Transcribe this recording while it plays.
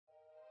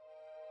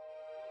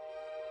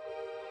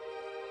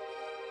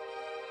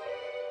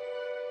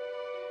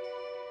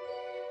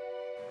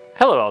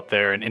Hello out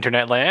there in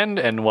internet land,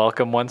 and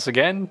welcome once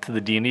again to the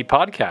D&D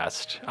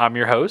podcast. I'm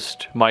your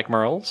host, Mike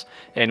Merles,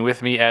 and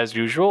with me as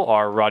usual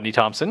are Rodney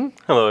Thompson.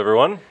 Hello,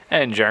 everyone.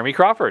 And Jeremy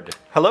Crawford.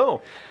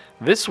 Hello.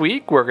 This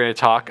week we're going to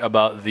talk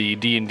about the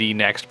D&D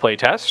Next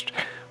playtest,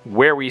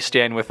 where we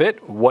stand with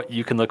it, what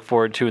you can look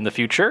forward to in the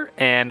future,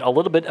 and a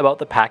little bit about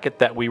the packet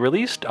that we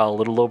released a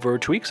little over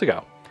 2 weeks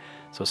ago.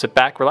 So sit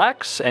back,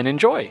 relax, and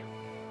enjoy.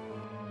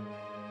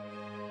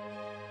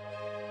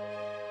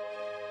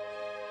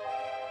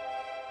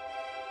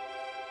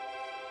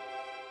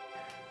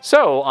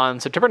 So,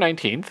 on September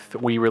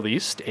 19th, we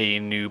released a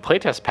new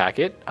playtest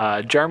packet.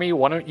 Jeremy,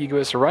 why don't you give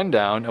us a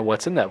rundown of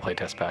what's in that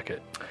playtest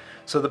packet?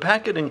 So the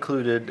packet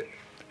included,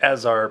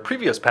 as our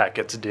previous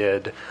packets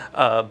did,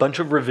 a bunch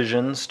of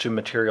revisions to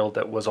material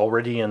that was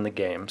already in the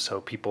game.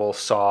 So people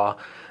saw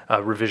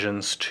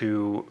revisions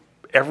to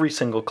every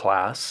single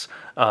class,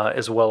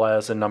 as well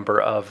as a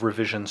number of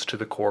revisions to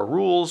the core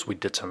rules. We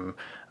did some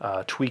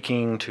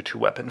tweaking to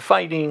two-weapon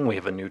fighting. We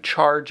have a new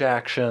charge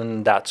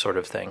action, that sort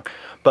of thing.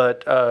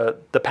 But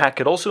the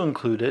packet also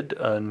included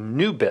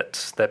new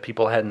bits that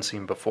people hadn't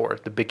seen before.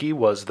 The biggie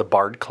was the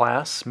Bard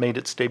class made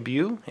its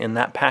debut in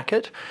that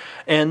packet.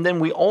 And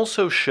then we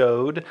also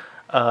showed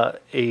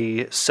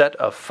a set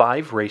of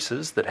 5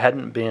 races that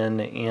hadn't been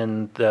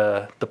in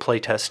the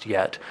playtest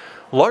yet,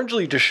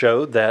 largely to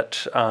show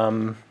that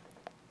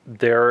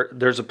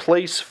there's a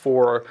place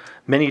for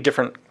many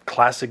different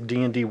classic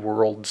D&D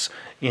worlds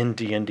in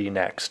D&D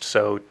Next.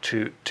 So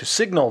to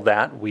signal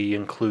that, we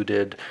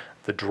included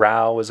the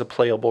Drow as a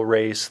playable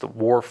race, the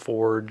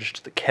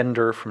Warforged, the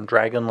Kender from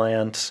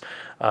Dragonlance,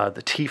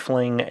 the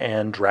Tiefling,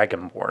 and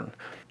Dragonborn.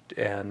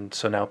 And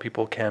so now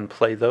people can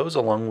play those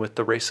along with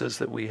the races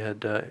that we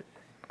had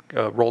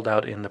rolled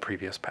out in the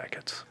previous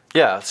packets.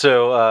 Yeah,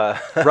 so...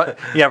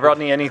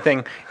 Rodney,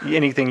 anything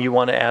you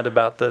want to add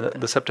about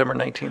the September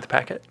 19th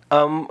packet?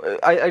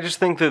 I just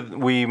think that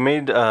we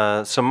made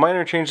some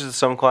minor changes to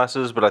some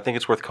classes, but I think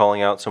it's worth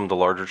calling out some of the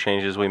larger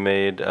changes we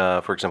made.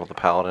 For example, the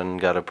Paladin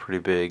got a pretty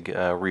big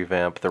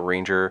revamp. The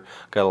Ranger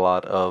got a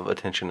lot of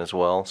attention as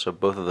well. So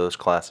both of those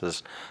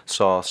classes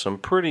saw some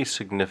pretty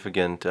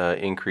significant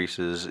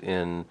increases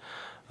in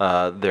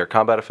their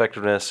combat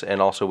effectiveness,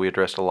 and also we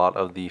addressed a lot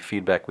of the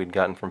feedback we'd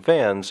gotten from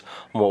fans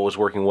on what was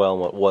working well and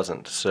what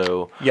wasn't.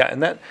 So yeah,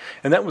 and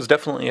that was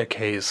definitely a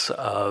case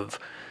of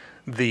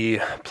the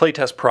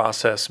playtest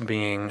process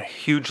being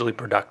hugely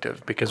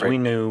productive, because we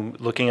knew,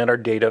 looking at our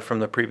data from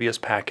the previous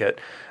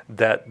packet,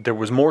 that there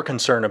was more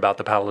concern about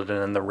the Paladin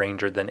and the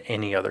Ranger than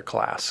any other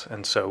class,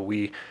 and so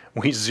we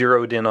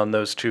zeroed in on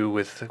those two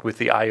with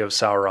the Eye of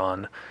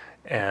Sauron.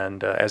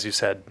 And as you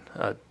said,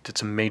 did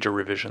some major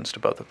revisions to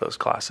both of those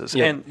classes.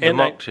 Yeah, and the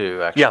Monk too,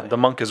 actually. Yeah, the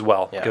Monk as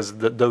well, Yeah. because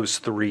those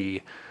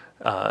three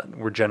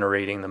were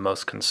generating the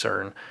most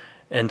concern.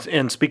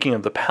 And speaking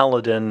of the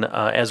Paladin,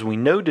 as we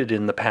noted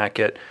in the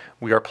packet,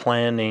 we are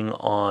planning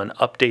on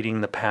updating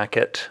the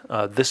packet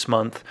this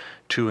month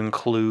to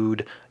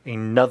include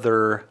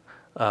another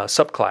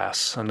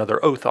subclass,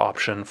 another oath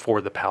option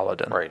for the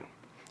Paladin. Right.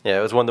 Yeah,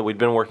 it was one that we'd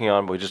been working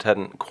on, but we just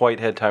hadn't quite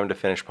had time to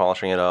finish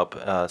polishing it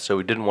up, so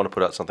we didn't want to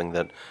put out something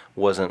that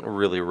wasn't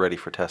really ready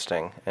for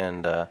testing.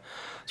 And so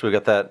we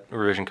got that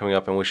revision coming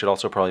up, and we should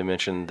also probably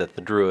mention that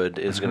the Druid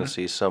is going to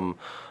see some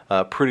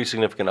pretty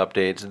significant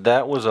updates.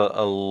 That was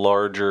a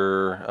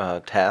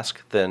larger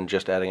task than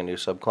just adding a new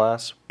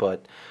subclass,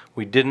 but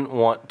we didn't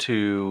want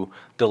to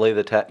delay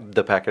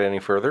the packet any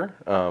further,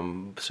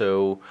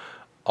 so...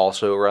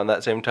 Also, around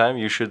that same time,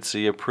 you should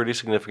see a pretty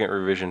significant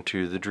revision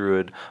to the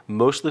Druid,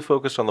 mostly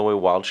focused on the way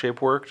Wild Shape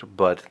worked,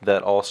 but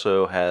that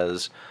also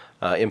has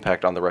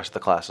impact on the rest of the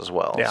class as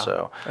well. Yeah,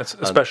 so,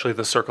 especially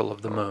the Circle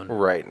of the Moon.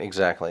 Right,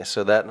 exactly.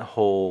 So that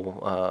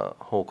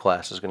whole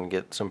class is going to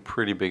get some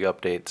pretty big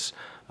updates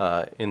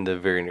in the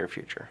very near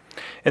future.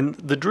 And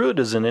the Druid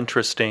is an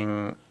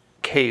interesting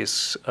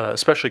case,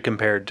 especially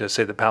compared to,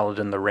 say, the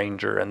Paladin, the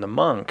Ranger, and the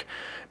Monk,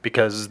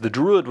 because the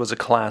Druid was a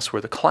class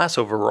where the class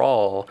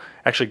overall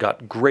actually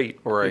got a great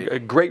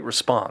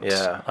response.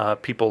 Yeah.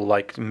 People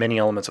liked many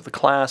elements of the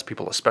class.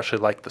 People especially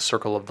liked the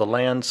Circle of the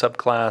Land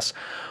subclass.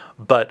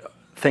 But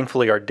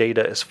thankfully our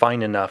data is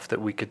fine enough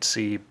that we could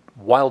see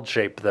Wild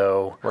Shape,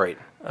 though,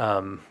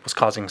 was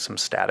causing some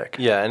static.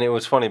 Yeah, and it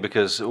was funny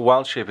because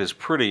Wild Shape is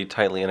pretty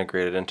tightly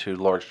integrated into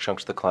large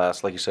chunks of the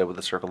class, like you said, with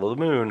the Circle of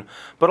the Moon,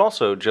 but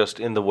also just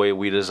in the way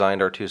we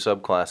designed our two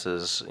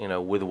subclasses,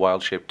 with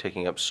Wild Shape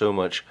taking up so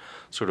much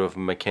sort of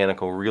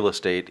mechanical real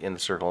estate in the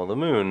Circle of the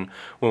Moon.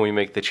 When we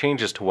make the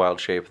changes to Wild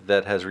Shape,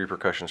 that has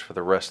repercussions for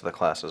the rest of the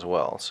class as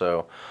well.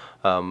 So,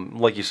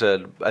 like you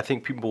said, I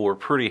think people were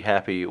pretty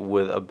happy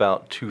with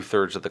about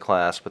 2/3 of the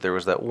class, but there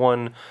was that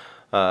one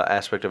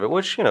aspect of it,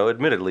 which,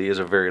 admittedly is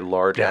a very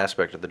large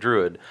aspect of the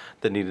Druid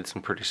that needed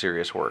some pretty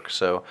serious work.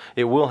 So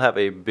it will have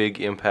a big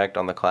impact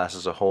on the class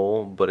as a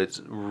whole, but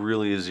it's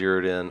really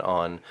zeroed in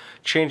on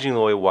changing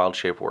the way Wild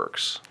Shape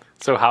works.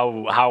 So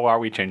how are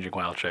we changing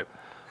Wild Shape?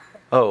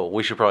 Oh,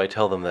 we should probably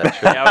tell them that.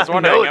 Yeah, I was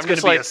wondering. No, it's I'm going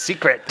just to be like, a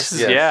secret.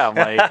 Yes. yeah, I'm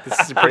like, this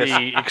is a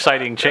pretty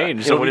exciting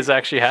change. So It'll what be- is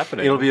actually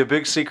happening? It'll be a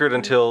big secret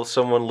until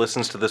someone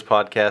listens to this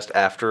podcast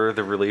after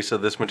the release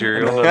of this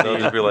material, and they'll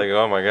just be like,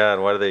 "Oh my God,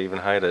 why do they even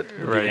hide it?"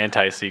 the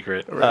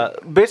anti-secret.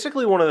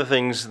 Basically, one of the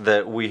things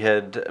that we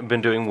had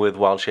been doing with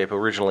WildShape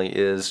originally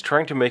is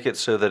trying to make it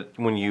so that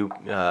when you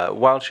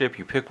WildShape,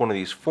 you pick one of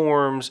these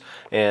forms,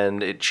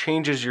 and it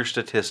changes your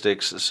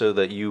statistics so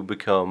that you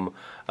become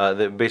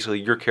that basically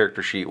your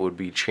character sheet would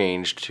be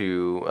changed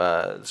to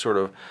sort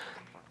of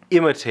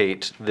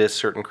imitate this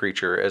certain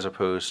creature as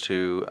opposed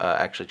to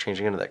actually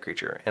changing into that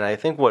creature. And I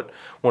think one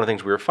of the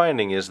things we were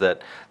finding is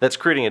that that's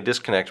creating a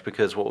disconnect,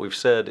 because what we've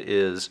said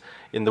is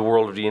in the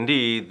world of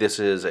D&D, this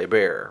is a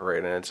bear, right?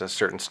 And it's a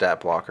certain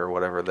stat block or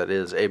whatever that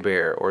is a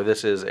bear, or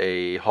this is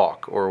a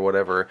hawk or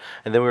whatever.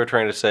 And then we were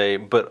trying to say,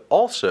 but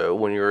also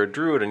when you're a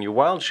druid and you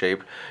wild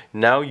shape,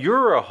 now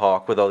you're a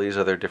hawk with all these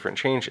other different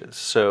changes.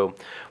 So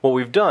what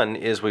we've done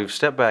is we've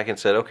stepped back and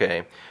said,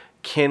 okay,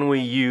 can we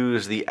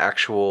use the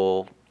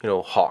actual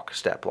hawk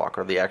stat block,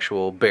 or the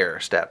actual bear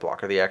stat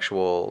block, or the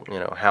actual,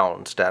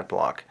 hound stat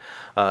block,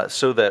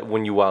 so that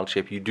when you wild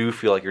shape, you do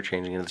feel like you're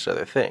changing into this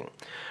other thing.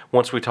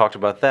 Once we talked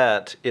about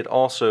that, it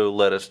also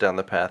led us down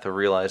the path of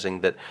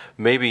realizing that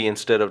maybe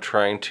instead of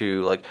trying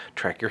to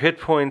track your hit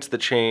points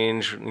that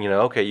change,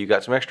 okay, you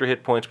got some extra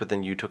hit points, but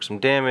then you took some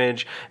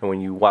damage, and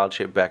when you wild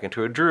shape back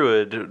into a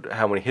druid,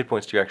 how many hit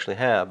points do you actually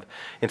have?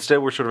 Instead,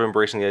 we're sort of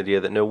embracing the idea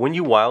that no, when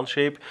you wild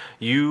shape,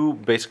 you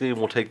basically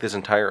will take this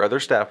entire other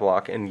stat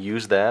block and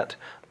use that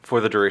for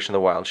the duration of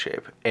the wild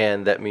shape.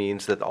 And that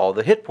means that all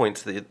the hit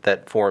points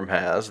that form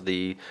has,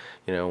 the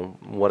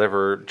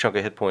whatever chunk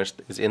of hit points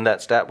is in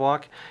that stat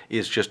block,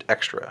 is just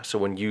extra. So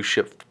when you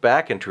shift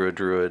back into a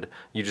druid,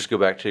 you just go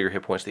back to your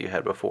hit points that you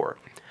had before.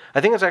 I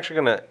think it's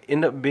actually going to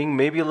end up being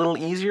maybe a little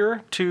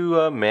easier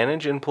to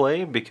manage and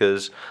play,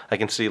 because I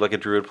can see a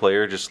druid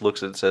player just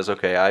looks at it and says,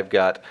 okay, I've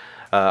got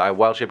I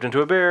wild shaped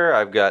into a bear,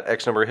 I've got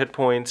X number of hit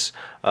points,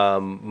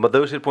 but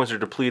those hit points are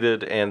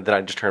depleted, and then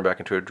I just turn back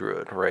into a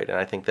druid, right? And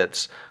I think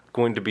that's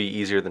going to be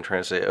easier than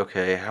trying to say,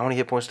 okay, how many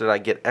hit points did I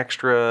get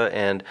extra,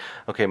 and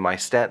okay, my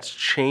stats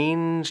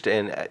changed,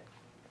 and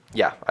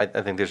I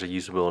think there's a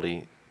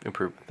usability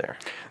improvement there.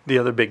 The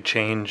other big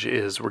change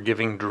is we're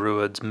giving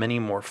druids many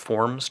more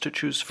forms to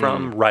choose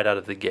from right out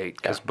of the gate.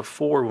 Because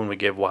before, when we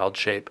gave wild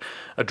shape,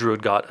 a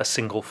druid got a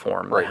single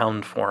form, the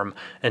hound form,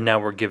 and now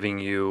we're giving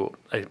you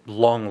a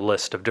long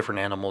list of different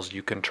animals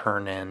you can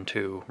turn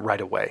into right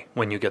away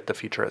when you get the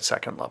feature at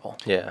second level.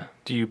 Yeah.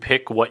 Do you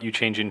pick what you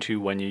change into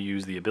when you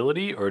use the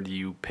ability, or do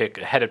you pick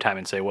ahead of time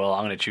and say, well,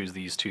 I'm going to choose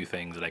these two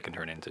things that I can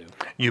turn into?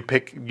 You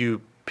pick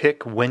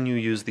when you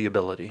use the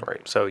ability.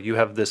 Right. So you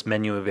have this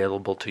menu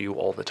available to you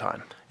all the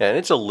time. Yeah, and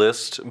it's a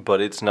list, but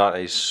it's not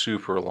a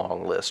super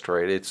long list,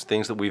 right? It's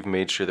things that we've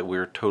made sure that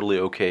we're totally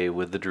okay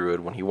with the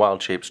druid when he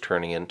wild shapes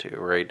turning into,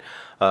 right?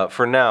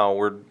 For now,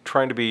 we're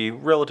trying to be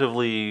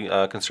relatively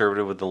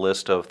conservative with the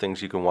list of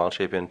things you can wild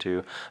shape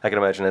into. I can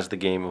imagine as the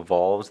game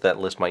evolves, that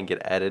list might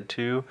get added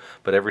to,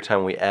 but every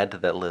time we add to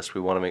that list,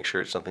 we want to make sure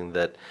it's something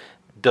that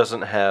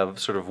doesn't have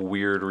sort of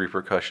weird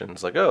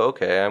repercussions, like, oh,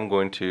 okay, I'm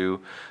going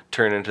to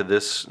turn into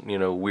this,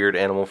 weird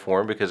animal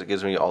form because it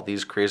gives me all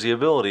these crazy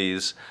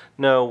abilities.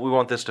 No, we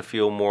want this to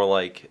feel more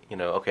like,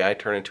 okay, I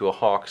turn into a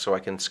hawk so I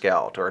can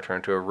scout, or I turn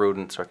into a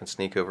rodent so I can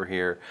sneak over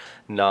here.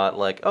 Not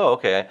like, oh,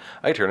 okay,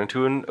 I turn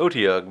into an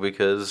otiug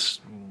because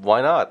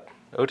why not?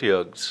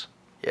 Otiugs.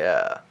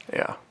 Yeah.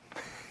 Yeah.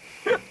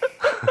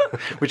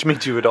 Which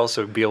means you would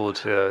also be able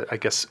to, I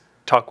guess,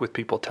 talk with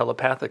people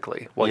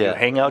telepathically while you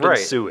hang out in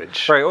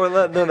sewage. Right.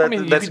 Well, no, I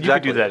mean, that's you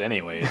could do that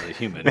anyway as a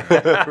human.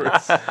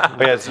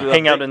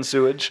 Hang out in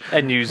sewage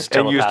and use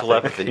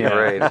telepathy. Yeah.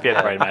 Right. If you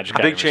had the right magic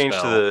Big change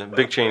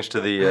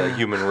to the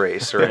human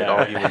race. Right.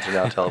 All humans are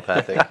now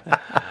telepathic.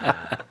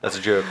 That's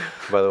a joke,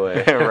 by the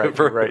way.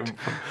 Right.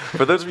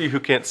 For those of you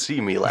who can't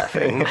see me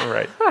laughing.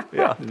 Right.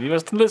 Yeah. You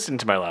must listen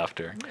to my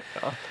laughter.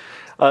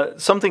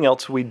 Something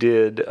else we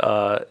did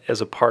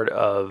as a part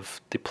of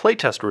the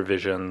playtest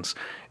revisions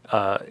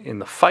in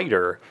the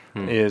fighter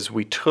is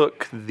we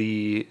took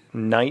the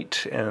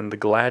knight and the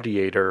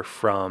gladiator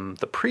from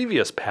the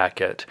previous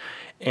packet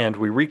and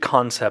we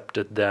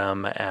reconcepted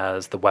them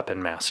as the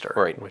weapon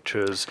master, which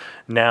is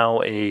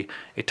now a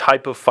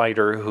type of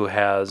fighter who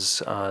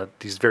has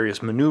these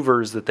various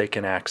maneuvers that they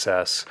can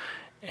access,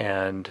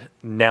 and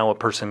now a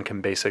person can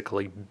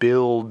basically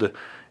build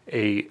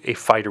a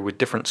fighter with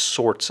different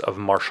sorts of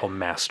martial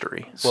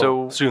mastery.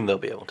 So soon they'll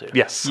be able to.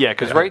 Yes. Yeah,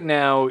 because right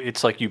now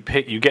it's like you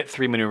get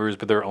 3 maneuvers,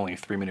 but there are only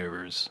 3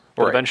 maneuvers.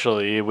 But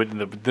eventually,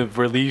 the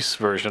release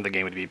version of the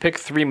game would be pick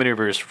 3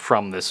 maneuvers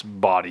from this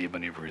body of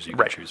maneuvers you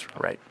can choose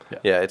from. Right.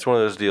 Yeah, it's one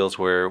of those deals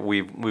where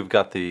we've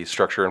got the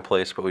structure in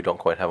place, but we don't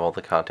quite have all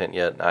the content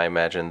yet. I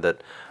imagine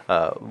that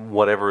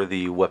whatever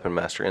the weapon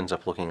master ends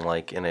up looking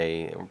like in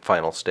a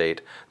final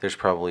state, there's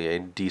probably a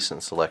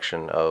decent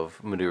selection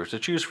of maneuvers to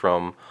choose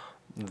from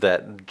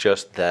that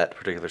just that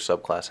particular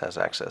subclass has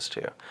access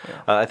to.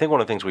 I think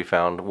one of the things we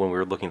found when we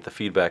were looking at the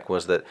feedback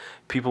was that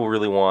people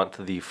really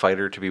want the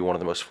fighter to be one of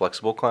the most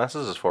flexible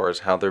classes as far as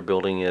how they're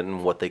building it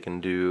and what they can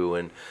do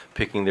and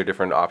picking their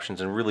different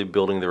options and really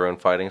building their own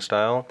fighting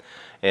style.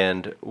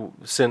 And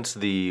since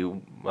the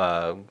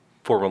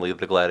formerly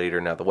the Gladiator,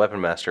 now the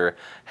Weapon Master,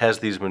 has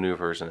these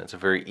maneuvers, and it's a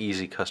very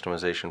easy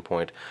customization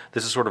point.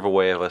 This is sort of a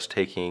way of us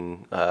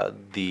taking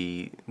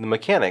the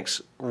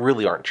mechanics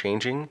really aren't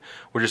changing.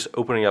 We're just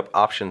opening up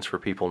options for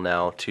people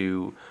now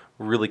to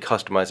really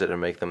customize it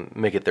and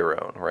make it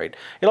their own, right?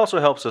 It also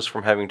helps us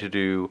from having to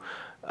do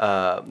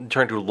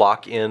trying to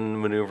lock in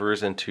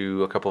maneuvers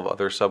into a couple of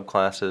other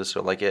subclasses.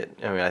 So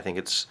I think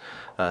it's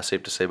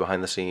safe to say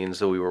behind the scenes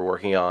that we were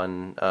working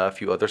on a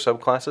few other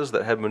subclasses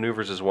that had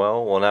maneuvers as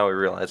well. Well, now we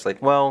realize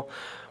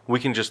we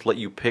can just let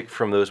you pick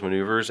from those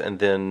maneuvers, and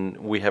then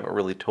we haven't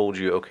really told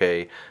you,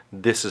 okay,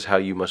 this is how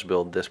you must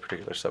build this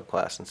particular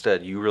subclass.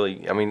 Instead,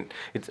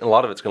 a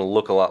lot of it's going to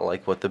look a lot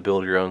like what the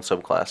build your own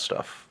subclass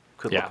stuff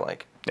could look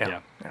like. Yeah.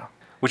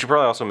 We should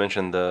probably also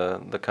mention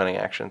the cunning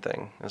action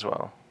thing as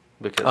well.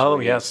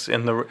 Because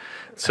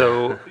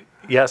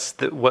yes,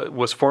 what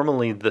was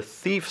formerly the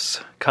thief's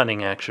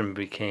cunning action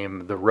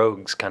became the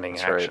rogue's cunning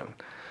action.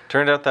 Right.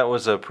 Turned out that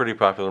was a pretty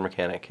popular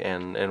mechanic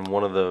and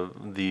one of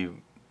the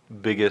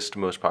biggest,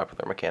 most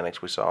popular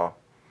mechanics we saw.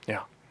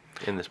 Yeah.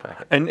 In this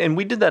packet. And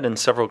we did that in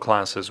several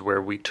classes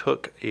where we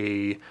took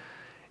a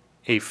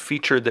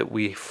feature that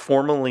we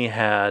formerly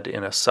had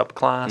in a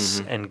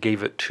subclass and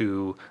gave it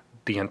to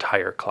the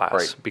entire class.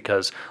 Right.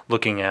 Because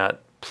looking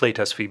at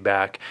playtest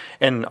feedback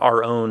and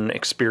our own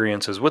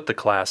experiences with the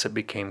class, it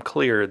became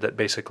clear that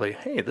basically,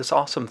 hey, this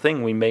awesome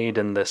thing we made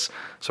in this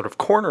sort of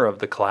corner of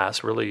the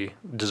class really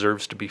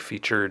deserves to be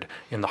featured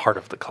in the heart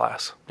of the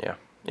class.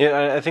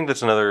 Yeah, I think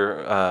that's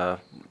another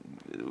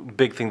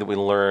big thing that we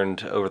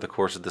learned over the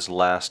course of this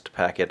last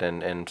packet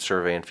and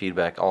survey and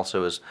feedback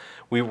also is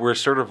we were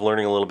sort of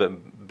learning a little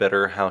bit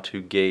better how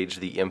to gauge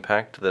the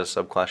impact that a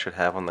subclass should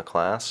have on the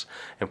class.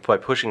 And by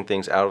pushing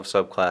things out of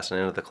subclass and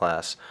into the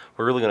class,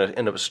 we're really going to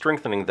end up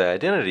strengthening the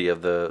identity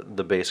of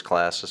the base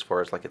class as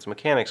far as its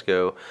mechanics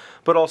go,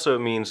 but also it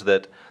means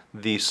that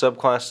the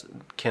subclass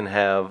can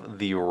have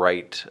the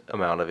right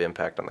amount of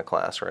impact on the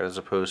class, right? As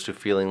opposed to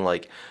feeling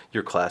like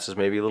your class is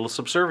maybe a little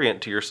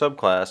subservient to your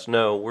subclass.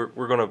 No, we're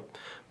going to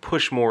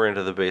push more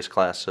into the base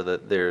class so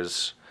that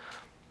there's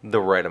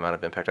the right amount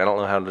of impact. I don't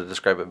know how to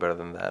describe it better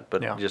than that,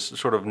 but just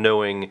sort of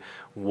knowing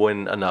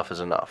when enough is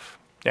enough.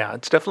 Yeah,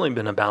 it's definitely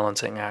been a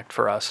balancing act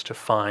for us to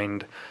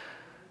find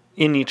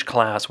in each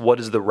class what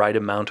is the right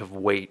amount of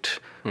weight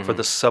for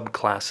the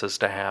subclasses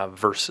to have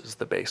versus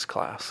the base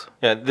class.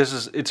 Yeah,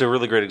 it's a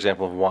really great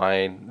example of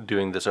why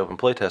doing this open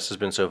playtest has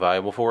been so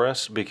valuable for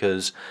us,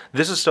 because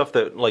this is stuff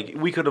that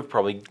we could have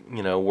probably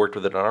worked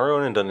with it on our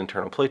own and done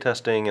internal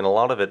playtesting, and a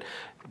lot of it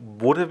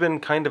would have been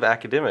kind of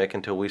academic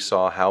until we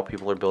saw how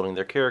people are building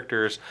their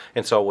characters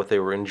and saw what they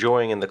were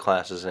enjoying in the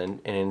classes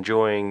and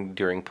enjoying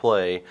during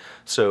play.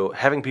 So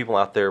having people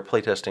out there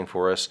playtesting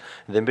for us,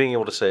 and then being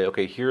able to say,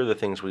 okay, here are the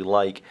things we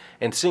like,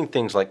 and seeing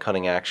things like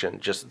cunning action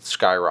just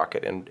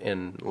skyrocket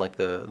in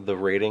the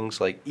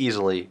ratings,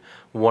 easily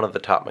one of the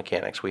top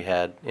mechanics we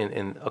had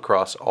in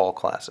across all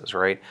classes,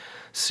 right?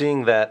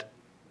 Seeing that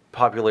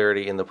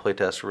popularity in the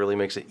playtest really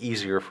makes it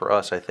easier for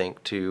us, I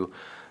think, to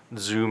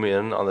zoom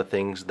in on the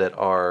things that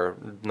are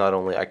not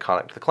only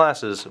iconic to the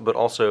classes, but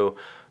also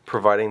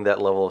providing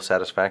that level of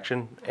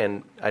satisfaction.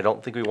 And I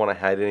don't think we want to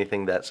hide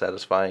anything that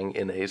satisfying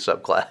in a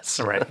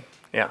subclass. Right.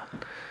 Yeah.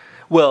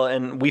 Well,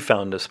 and we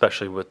found,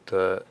 especially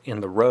in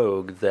the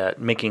Rogue,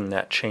 that making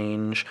that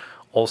change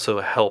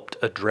also helped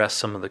address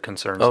some of the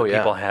concerns that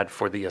people had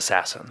for the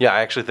Assassin. Yeah,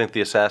 I actually think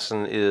the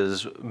Assassin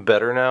is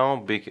better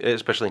now,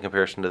 especially in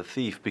comparison to the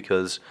Thief,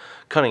 because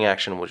cunning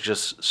action was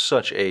just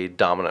such a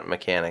dominant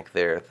mechanic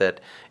there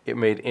that it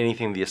made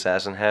anything the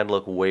Assassin had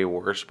look way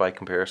worse by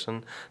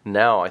comparison.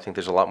 Now I think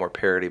there's a lot more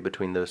parity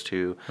between those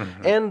two.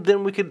 And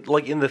then we could,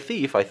 in the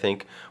Thief, I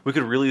think, we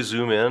could really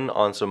zoom in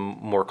on some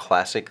more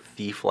classic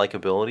Thief-like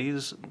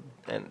abilities.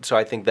 And so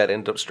I think that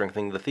ended up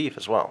strengthening the Thief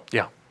as well.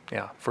 Yeah,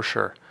 for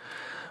sure.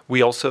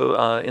 We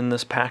also, in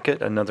this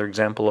packet, another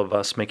example of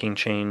us making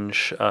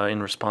change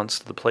in response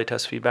to the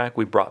playtest feedback,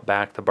 we brought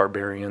back the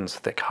Barbarian's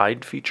Thick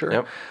Hide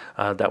feature.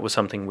 Yep. That was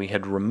something we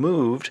had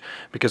removed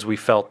because we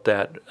felt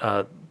that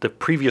the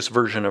previous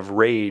version of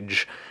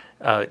Rage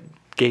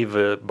gave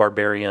a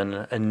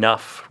Barbarian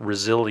enough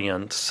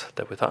resilience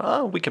that we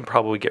thought, we can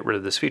probably get rid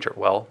of this feature.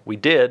 Well, we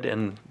did,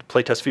 and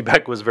playtest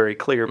feedback was very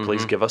clear.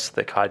 Please give us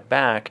Thick Hide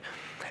back.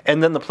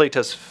 And then the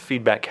playtest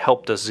feedback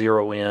helped us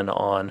zero in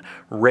on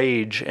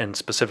Rage, and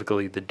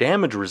specifically the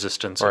damage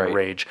resistance in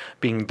Rage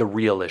being the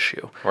real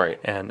issue. Right.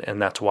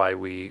 And that's why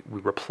we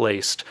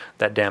replaced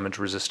that damage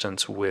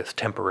resistance with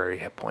temporary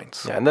hit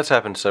points. Yeah, and that's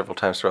happened several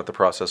times throughout the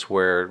process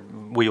where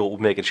we'll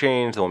make a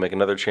change, then we'll make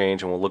another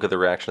change, and we'll look at the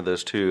reaction of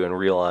those two and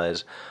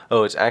realize,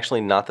 it's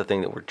actually not the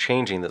thing that we're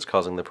changing that's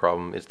causing the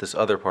problem. It's this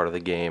other part of the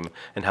game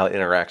and how it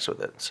interacts with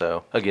it.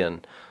 So,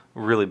 again,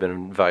 really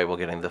been valuable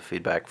getting the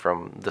feedback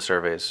from the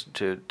surveys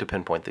to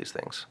pinpoint these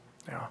things.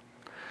 Yeah.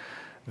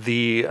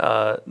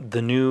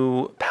 The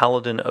new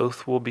Paladin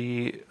Oath will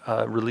be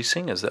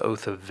releasing as the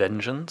Oath of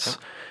Vengeance,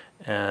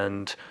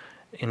 and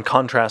in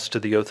contrast to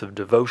the Oath of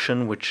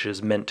Devotion, which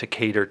is meant to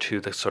cater to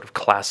the sort of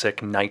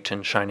classic knight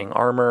in shining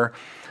armor,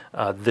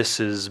 this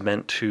is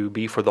meant to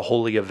be for the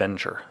Holy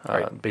Avenger,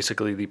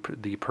 basically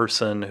the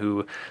person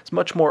who is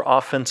much more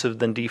offensive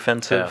than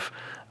defensive,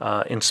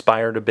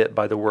 inspired a bit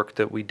by the work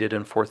that we did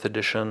in 4th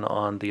edition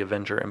on the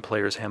Avenger and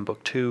Player's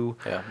Handbook 2.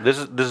 Yeah, this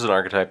is an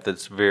archetype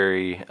that's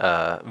very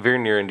very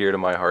near and dear to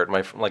my heart.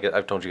 Like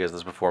I've told you guys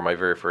this before, my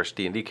very first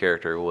D&D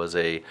character was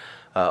a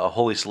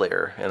Holy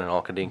Slayer in an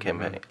Al-Qadim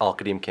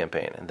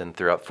campaign, and then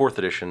throughout 4th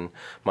edition,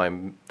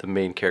 the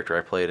main character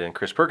I played in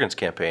Chris Perkins'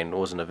 campaign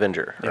was an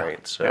Avenger,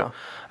 right? So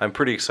I'm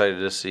pretty excited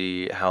to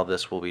see how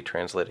this will be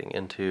translating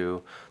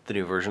into the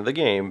new version of the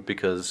game,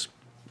 because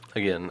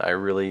again, I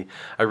really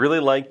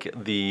like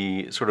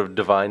the sort of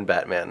divine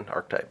Batman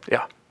archetype.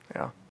 Yeah.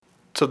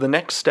 So the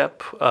next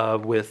step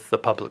with the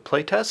public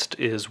playtest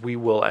is we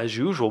will, as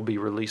usual, be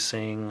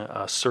releasing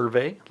a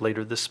survey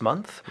later this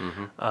month.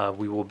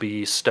 We will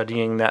be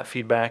studying that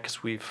feedback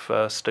as we've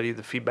studied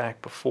the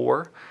feedback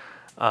before.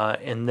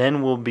 And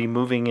then we'll be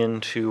moving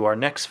into our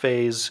next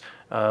phase,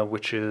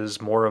 which is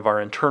more of our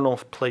internal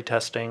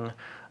playtesting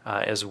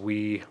as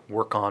we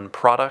work on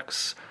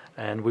products.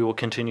 And we will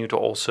continue to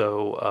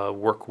also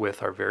work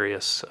with our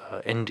various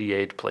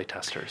NDA'd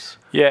playtesters.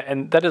 Yeah,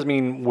 and that doesn't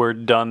mean we're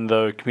done,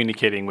 though,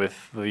 communicating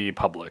with the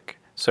public.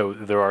 So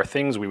there are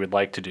things we would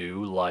like to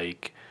do,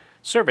 like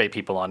survey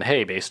people on,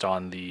 hey, based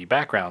on the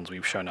backgrounds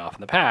we've shown off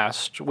in the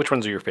past, which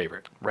ones are your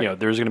favorite? Right. You know,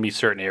 there's going to be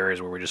certain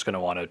areas where we're just going to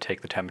want to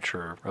take the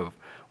temperature of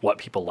what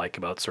people like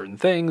about certain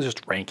things,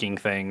 just ranking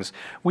things.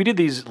 We did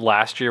these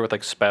last year with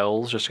like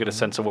spells, just to get a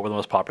sense of what were the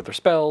most popular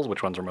spells,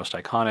 which ones are most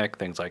iconic,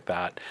 things like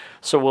that.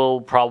 So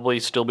we'll probably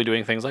still be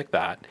doing things like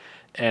that.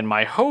 And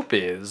my hope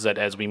is that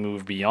as we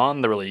move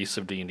beyond the release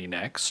of D&D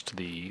Next,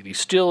 the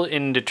still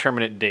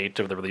indeterminate date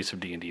of the release of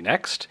D&D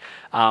Next,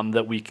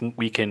 that we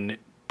can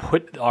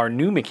put our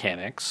new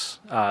mechanics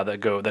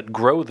that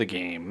grow the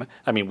game.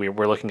 I mean,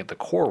 we're looking at the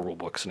core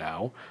rulebooks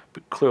now,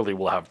 but clearly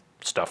we'll have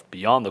stuff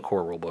beyond the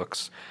core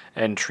rulebooks,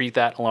 and treat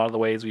that a lot of the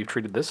ways we've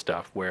treated this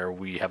stuff, where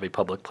we have a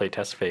public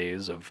playtest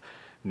phase of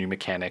new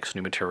mechanics,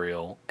 new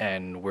material,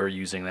 and we're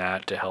using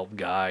that to help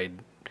guide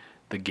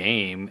the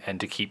game and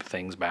to keep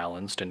things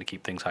balanced and to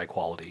keep things high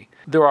quality.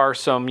 There are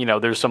some,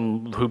 there's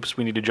some hoops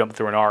we need to jump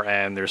through on our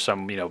end. There's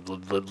some,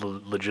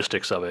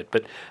 logistics of it,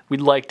 but we'd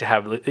like to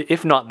have,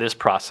 if not this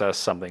process,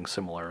 something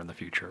similar in the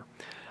future.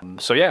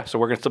 So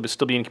we're going to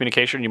still be in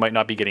communication. You might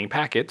not be getting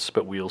packets,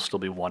 but we'll still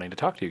be wanting to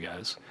talk to you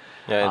guys.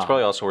 Yeah, it's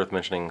probably also worth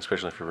mentioning,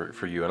 especially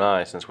for you and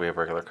I, since we have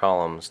regular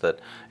columns, that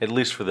at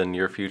least for the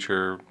near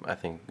future, I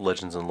think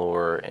Legends and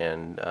Lore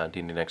and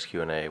D&D Next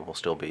Q&A will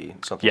still be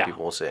something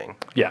people will see.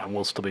 Yeah, and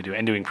we'll still be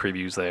doing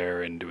previews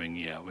there and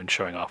doing, and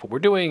showing off what we're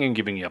doing and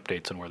giving you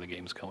updates on where the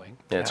game's going.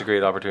 Yeah, it's a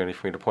great opportunity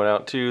for me to point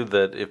out, too,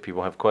 that if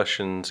people have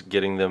questions,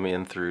 getting them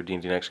in through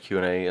D&D Next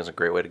Q&A is a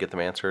great way to get them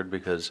answered,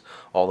 because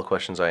all the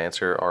questions I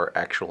answer are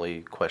actually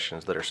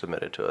questions that are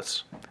submitted to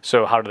us.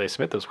 So how do they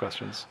submit those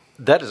questions?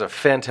 That is a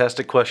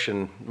fantastic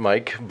question,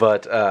 Mike,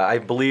 but I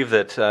believe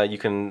that you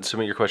can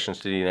submit your questions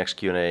to the next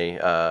Q&A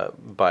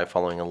by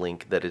following a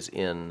link that is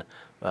in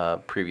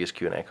previous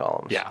Q&A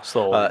columns. Yeah,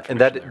 so and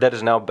that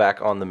is now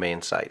back on the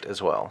main site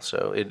as well,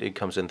 so it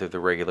comes in through the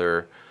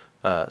regular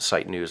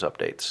site news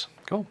updates.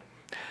 Cool.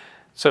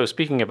 So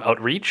speaking of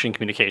outreach and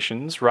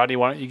communications, Rodney,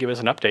 why don't you give us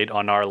an update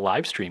on our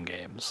live stream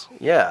games?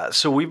 Yeah,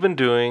 so we've been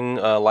doing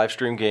live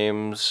stream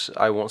games,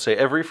 I won't say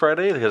every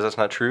Friday, because that's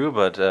not true,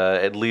 but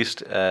at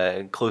least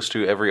close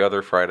to every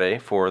other Friday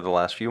for the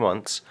last few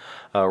months.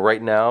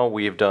 Right now,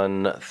 we've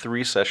done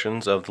 3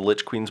 sessions of The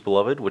Lich Queen's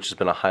Beloved, which has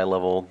been a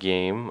high-level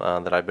game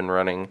that I've been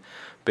running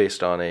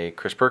based on a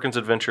Chris Perkins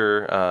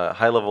adventure,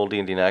 high-level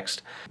D&D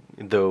Next.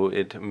 Though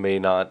it may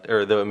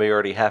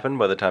already happen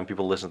by the time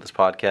people listen to this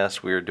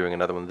podcast, we are doing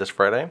another one this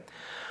Friday.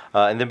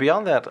 And then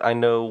beyond that, I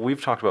know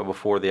we've talked about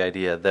before the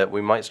idea that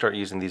we might start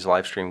using these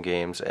live stream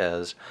games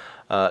as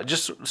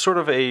just sort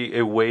of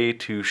a way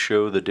to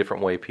show the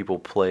different way people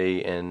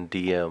play and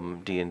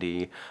DM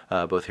D&D,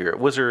 both here at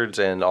Wizards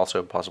and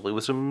also possibly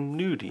with some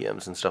new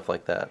DMs and stuff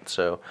like that.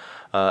 So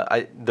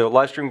the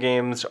live stream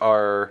games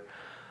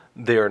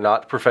they are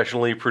not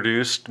professionally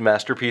produced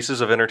masterpieces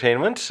of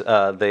entertainment.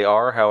 They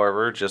are,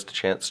 however, just a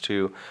chance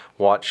to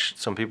watch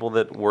some people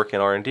that work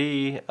in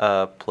R&D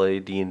play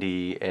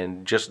D&D,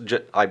 and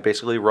I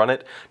basically run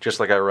it just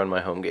like I run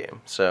my home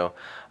game. So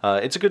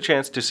it's a good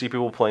chance to see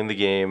people playing the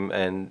game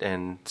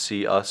and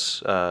see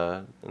us,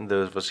 those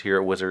of us here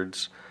at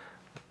Wizards,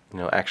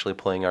 actually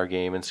playing our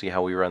game and see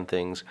how we run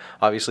things.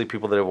 Obviously,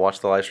 people that have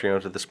watched the live stream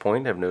up to this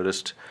point have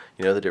noticed,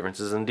 the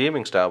differences in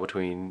DMing style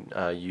between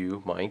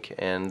you, Mike,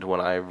 and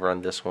when I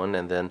run this one.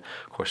 And then,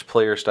 of course,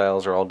 player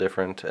styles are all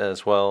different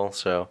as well.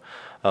 So,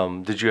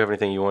 did you have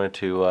anything you wanted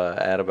to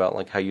add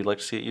about how you'd like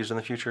to see it used in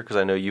the future? Because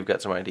I know you've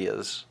got some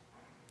ideas.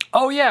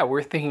 Oh, yeah,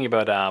 we're thinking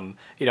about,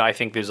 I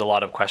think there's a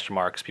lot of question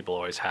marks people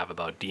always have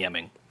about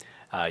DMing.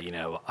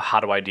 how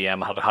do I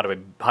DM?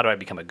 How do I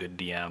become a good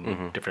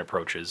DM? Different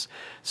approaches.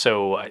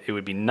 So it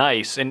would be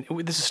nice, and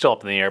this is still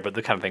up in the air, but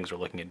the kind of things we're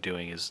looking at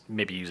doing is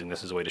maybe using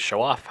this as a way to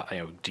show off,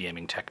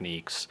 DMing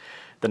techniques.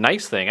 The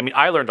nice thing, I mean,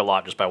 I learned a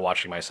lot just by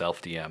watching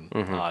myself DM.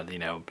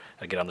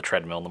 I get on the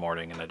treadmill in the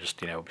morning and I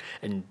just,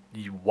 and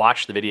you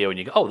watch the video and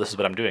you go, oh, this is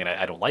what I'm doing.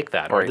 I don't like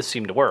that, or Right. this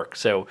seemed to work.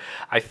 So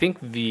I think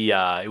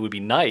it would be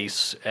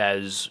nice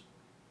as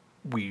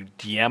we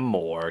DM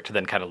more to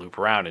then kind of loop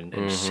around and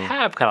just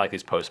have kind of like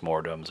these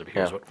postmortems of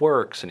here's what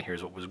works and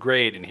here's what was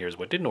great and here's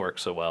what didn't work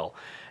so well.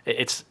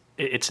 It's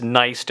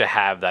nice to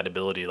have that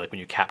ability, like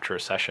when you capture a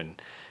session.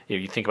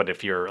 You think about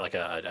if you're like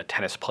a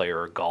tennis player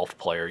or a golf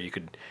player, you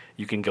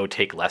can go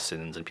take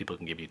lessons and people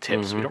can give you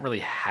tips. We don't really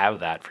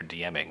have that for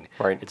DMing.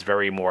 Right. It's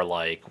very more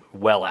like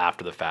well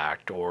after the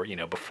fact, or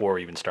before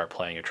we even start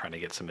playing, you're trying to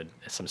get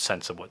some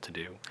sense of what to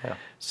do. Yeah.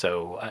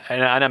 So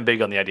and I'm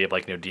big on the idea of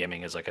like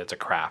DMing is like it's a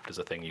craft, is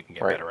a thing you can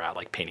get Right. better at,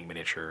 like painting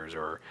miniatures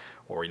or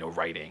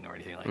writing or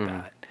anything like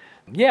that.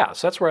 Yeah,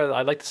 so that's where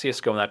I'd like to see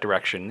us go in that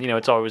direction.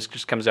 It's always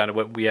just comes down to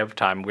what we have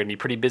time. We're going to be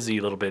pretty busy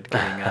a little bit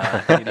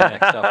getting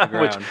next off the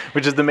ground.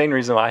 Which is the main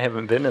reason why I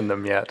haven't been in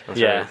them yet.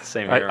 Yeah,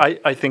 same here.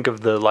 I think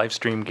of the live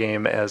stream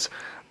game as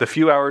the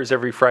few hours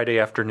every Friday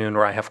afternoon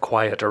where I have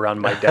quiet around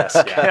my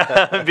desk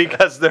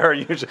because there are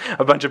usually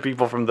a bunch of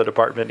people from the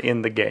department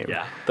in the game.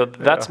 Yeah,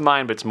 that's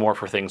mine, but it's more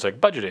for things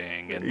like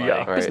budgeting and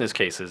Yeah. Right. business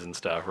cases and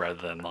stuff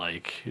rather than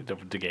like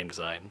the game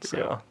design.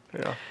 So.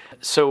 Yeah.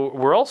 So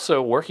we're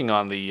also working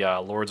on the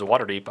Lords of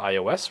Waterdeep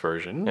iOS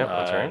version. Yep,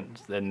 that's right.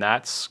 And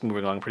that's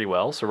moving along pretty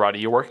well. So Roddy,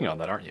 you're working on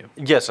that, aren't you?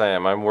 Yes, I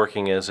am. I'm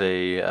working as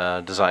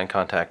a design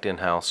contact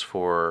in-house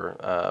for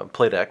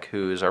Playdeck,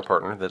 who is our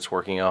partner that's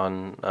working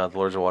on the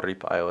Lords of Waterdeep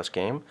iOS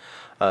game.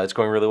 It's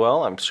going really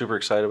well. I'm super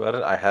excited about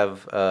it. I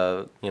have,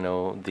 I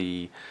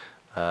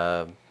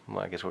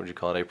guess what would you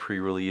call it, a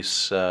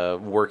pre-release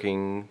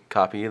working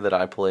copy that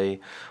I play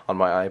on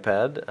my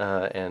iPad,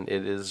 and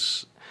it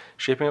is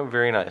shaping up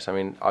very nice. I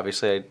mean,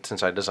 obviously,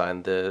 since I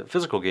designed the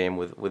physical game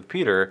with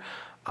Peter,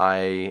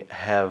 I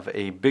have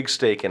a big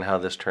stake in how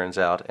this turns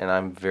out, and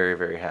I'm very,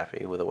 very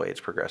happy with the way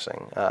it's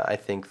progressing. I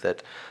think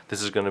that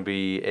this is going to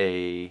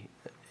be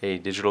a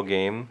digital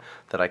game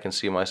that I can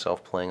see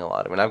myself playing a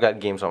lot. I mean, I've got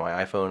games on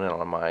my iPhone and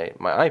on my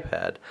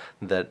iPad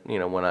that,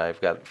 when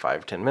I've got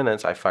 5-10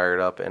 minutes, I fire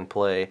it up and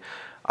play.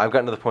 I've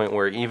gotten to the point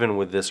where even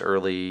with this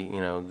early,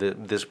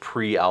 this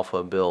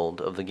pre-alpha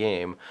build of the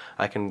game,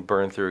 I can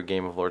burn through a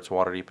game of Lords of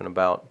Waterdeep in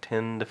about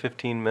 10 to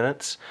 15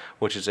 minutes,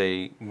 which is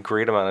a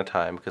great amount of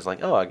time because, I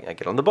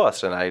get on the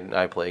bus and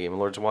I play a game of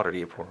Lords of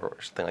Waterdeep or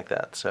something like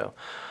that. So,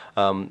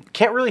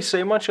 can't really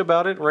say much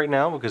about it right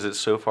now because it's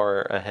so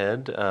far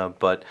ahead,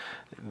 but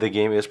the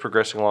game is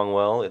progressing along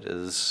well. It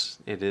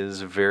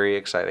is very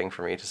exciting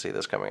for me to see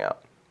this coming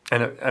out.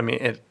 And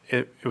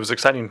it was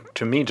exciting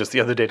to me just the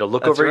other day to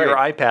look That's over your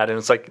right. iPad and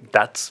it's like,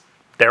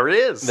 there it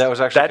is. That was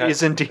actually that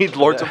is indeed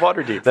Lords of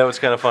Waterdeep. That was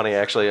kind of funny,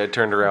 actually. I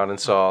turned around and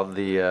saw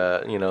the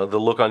the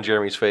look on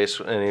Jeremy's face,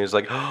 and he was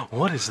like, oh,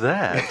 "What is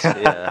that?"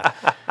 Yeah.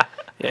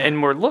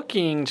 And we're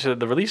looking to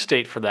the release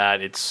date for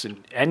that. It's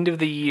end of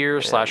the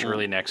year /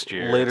 early next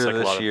year. Later It's like a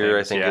this lot of year,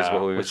 I things, think, is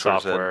what we with sort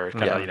of said. software.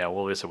 Kind Yeah. of,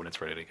 we'll list it when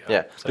it's ready to go.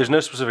 Yeah. So. There's no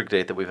specific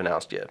date that we've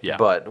announced yet. Yeah.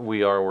 But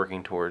we are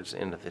working towards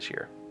end of this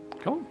year.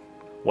 Cool.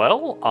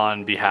 Well,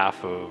 on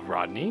behalf of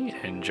Rodney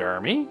and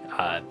Jeremy,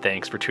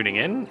 thanks for tuning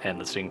in and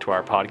listening to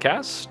our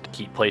podcast.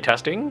 Keep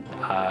playtesting.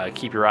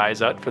 Keep your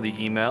eyes out for the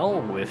email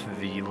with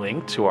the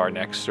link to our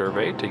next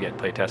survey to get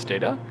playtest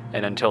data.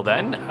 And until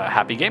then,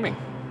 happy gaming.